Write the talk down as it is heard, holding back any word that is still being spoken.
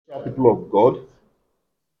people of God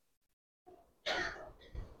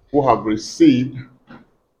who have received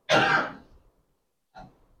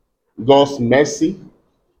God's mercy,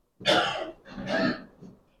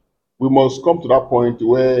 we must come to that point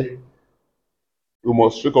where we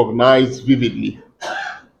must recognize vividly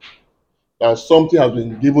that something has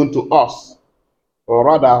been given to us, or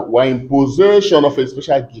rather, we're in possession of a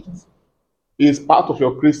special gift. It is part of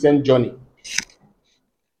your Christian journey,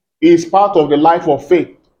 it is part of the life of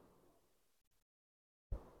faith.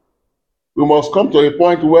 We must come to a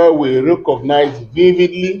point where we recognize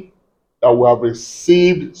vividly that we have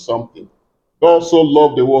received something. God so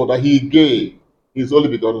loved the world that he gave his only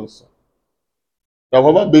begotten Son, that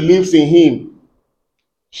whoever believes in him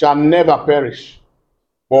shall never perish,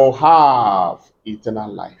 but have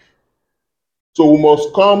eternal life. So we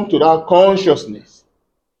must come to that consciousness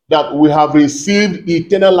that we have received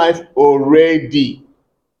eternal life already.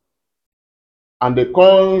 And the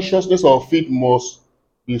consciousness of it must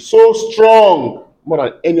be so strong, more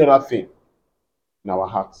than any other thing, in our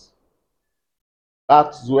hearts.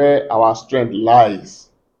 That's where our strength lies.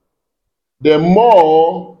 The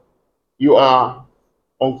more you are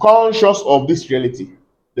unconscious of this reality,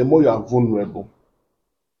 the more you are vulnerable.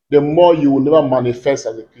 The more you will never manifest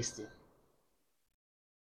as a Christian.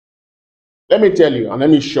 Let me tell you, and let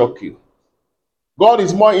me shock you. God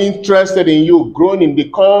is more interested in you growing in the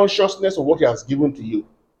consciousness of what he has given to you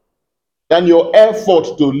than your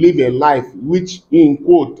effort to live a life which, in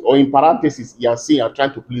quote or in parentheses, you are saying you are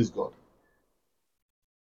trying to please God.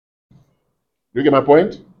 Do you get my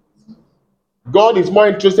point? God is more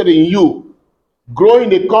interested in you growing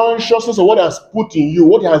the consciousness of what he has put in you,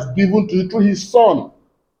 what he has given to you through his Son.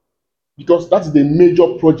 Because that is the major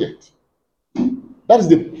project. That is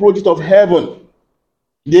the project of heaven.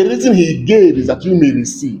 The reason he gave is that you may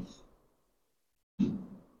receive.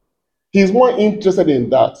 He's more interested in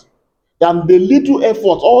that than the little efforts,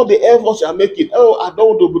 all the efforts you are making. Oh, I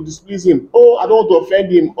don't want to displease him. Oh, I don't want to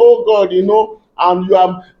offend him. Oh God,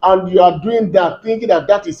 and you are doing that, thinking that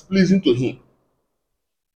that is pleasing to him.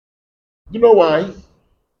 You know why?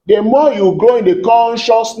 The more you grow in the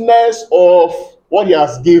consciousness of what he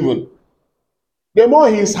has given, the more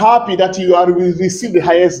he is happy that you are received the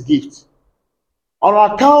highest gift.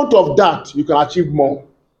 On account of that, you can achieve more.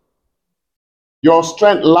 Your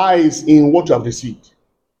strength lies in what you have received.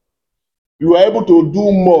 You are able to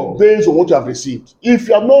do more based on what you have received. If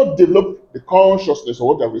you have not developed the consciousness of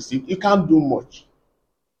what you have received, you can't do much.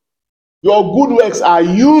 Your good works are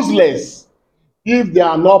useless if they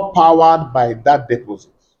are not powered by that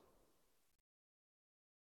deposit.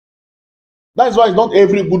 That is why it's not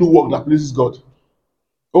every good work that pleases God.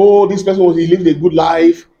 Oh, this person he lived a good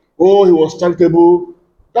life. Oh, he was charitable.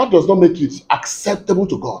 That does not make it acceptable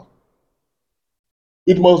to God.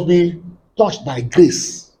 It must be touched by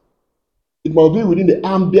grace. It must be within the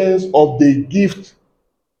ambience of the gift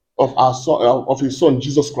of our son, of his Son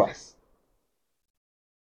Jesus Christ.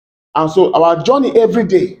 And so our journey every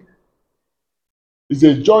day is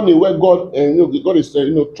a journey where God is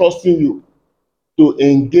trusting you to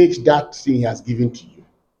engage that thing he has given to you.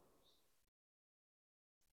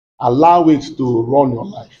 Allow it to run your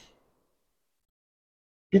life.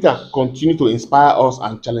 Peter continued to inspire us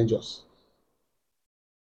and challenge us.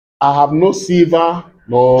 I have no silver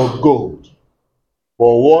nor gold,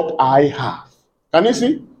 but what I have. Can you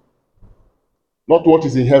see? Not what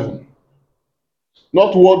is in heaven.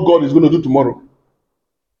 Not what God is going to do tomorrow.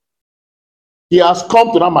 He has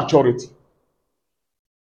come to that maturity.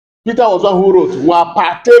 Peter was one who wrote, "We are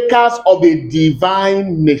partakers of the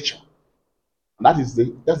divine nature." And that's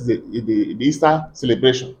the Easter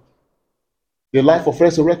celebration. The life of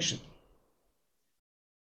resurrection.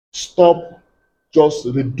 Stop just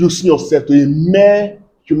reducing yourself to a mere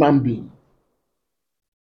human being.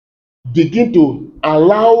 Begin to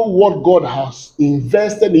allow what God has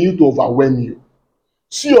invested in you to overwhelm you.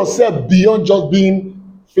 See yourself beyond just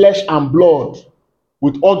being flesh and blood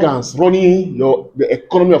with organs running the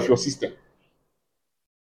economy of your system.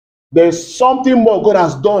 There's something more God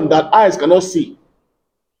has done that eyes cannot see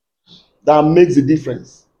that makes the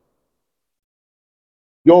difference.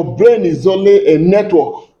 Your brain is only a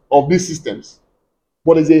network of these systems,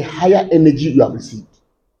 but it's a higher energy you have received.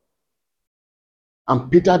 And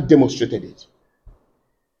Peter demonstrated it.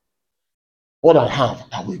 What I have,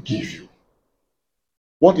 I will give you.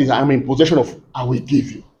 What is I'm in possession of, I will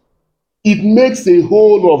give you. It makes a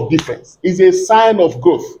whole lot of difference. It's a sign of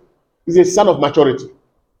growth. It's a sign of maturity.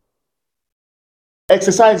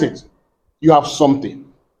 Exercise it. You have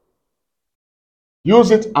something.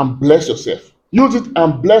 Use it and bless yourself. Use it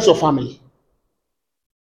and bless your family.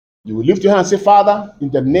 You will lift your hand and say, Father,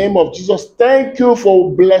 in the name of Jesus, thank you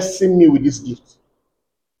for blessing me with this gift.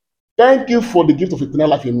 Thank you for the gift of eternal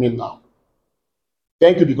life in me now.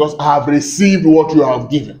 Thank you because I have received what you have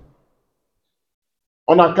given.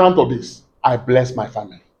 On account of this, I bless my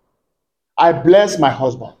family. I bless my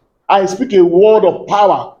husband. I speak a word of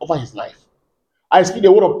power over his life. I speak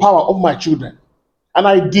a word of power over my children. And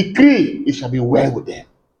I decree it shall be well with them.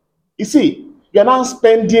 You see, you are now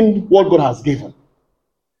spending what God has given.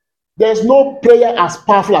 There's no prayer as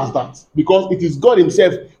powerful as that because it is God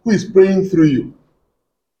Himself who is praying through you.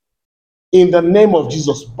 In the name of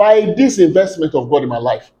Jesus, by this investment of God in my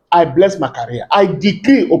life, I bless my career. I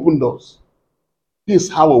decree open doors. This is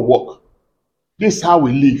how we walk. This is how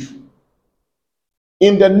we live.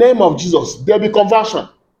 In the name of Jesus, there will be conversion.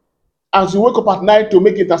 As you wake up at night to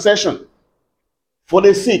make intercession for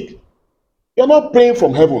the sick, you're not praying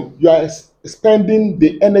from heaven. You are spending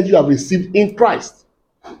the energy you have received in Christ.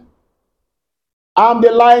 I'm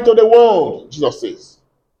the light of the world, Jesus says.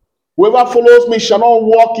 Whoever follows me shall not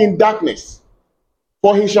walk in darkness,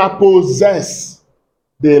 for he shall possess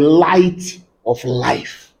the light of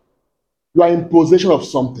life. You are in possession of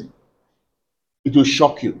something. It will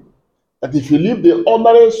shock you that if you live the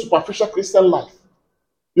ordinary, superficial Christian life,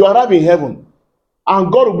 you arrive in heaven,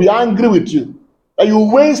 and God will be angry with you that you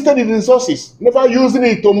wasted the resources, never using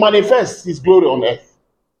it to manifest His glory on earth.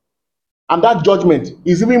 And that judgment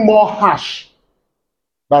is even more harsh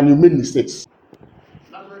than you made mistakes.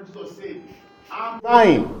 That's why Jesus said, I'm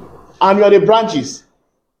vine, and you are the branches.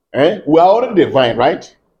 We are already the vine,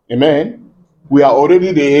 right? Amen. We are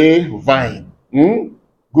already the vine.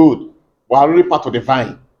 Good. We are already part of the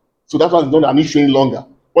vine. So that one is not an issue any longer.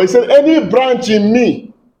 But He said, any branch in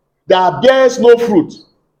me that bears no fruit,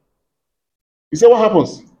 He said, what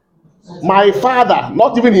happens? My Father,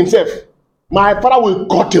 not even Himself, my Father will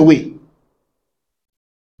cut away.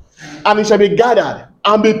 And it shall be gathered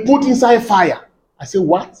and be put inside fire. I say,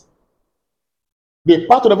 what? The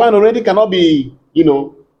part of the vine already cannot be,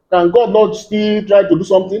 can God not still try to do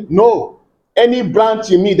something? No. Any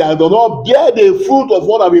branch in me that does not bear the fruit of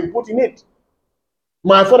what I've been put in it,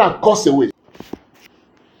 my Father cuts away.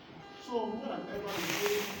 So whatever the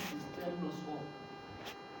way is telling us all,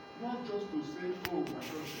 not just to say, oh my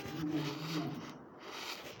God, you must move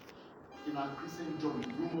in our Christian journey,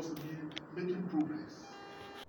 you must be making progress.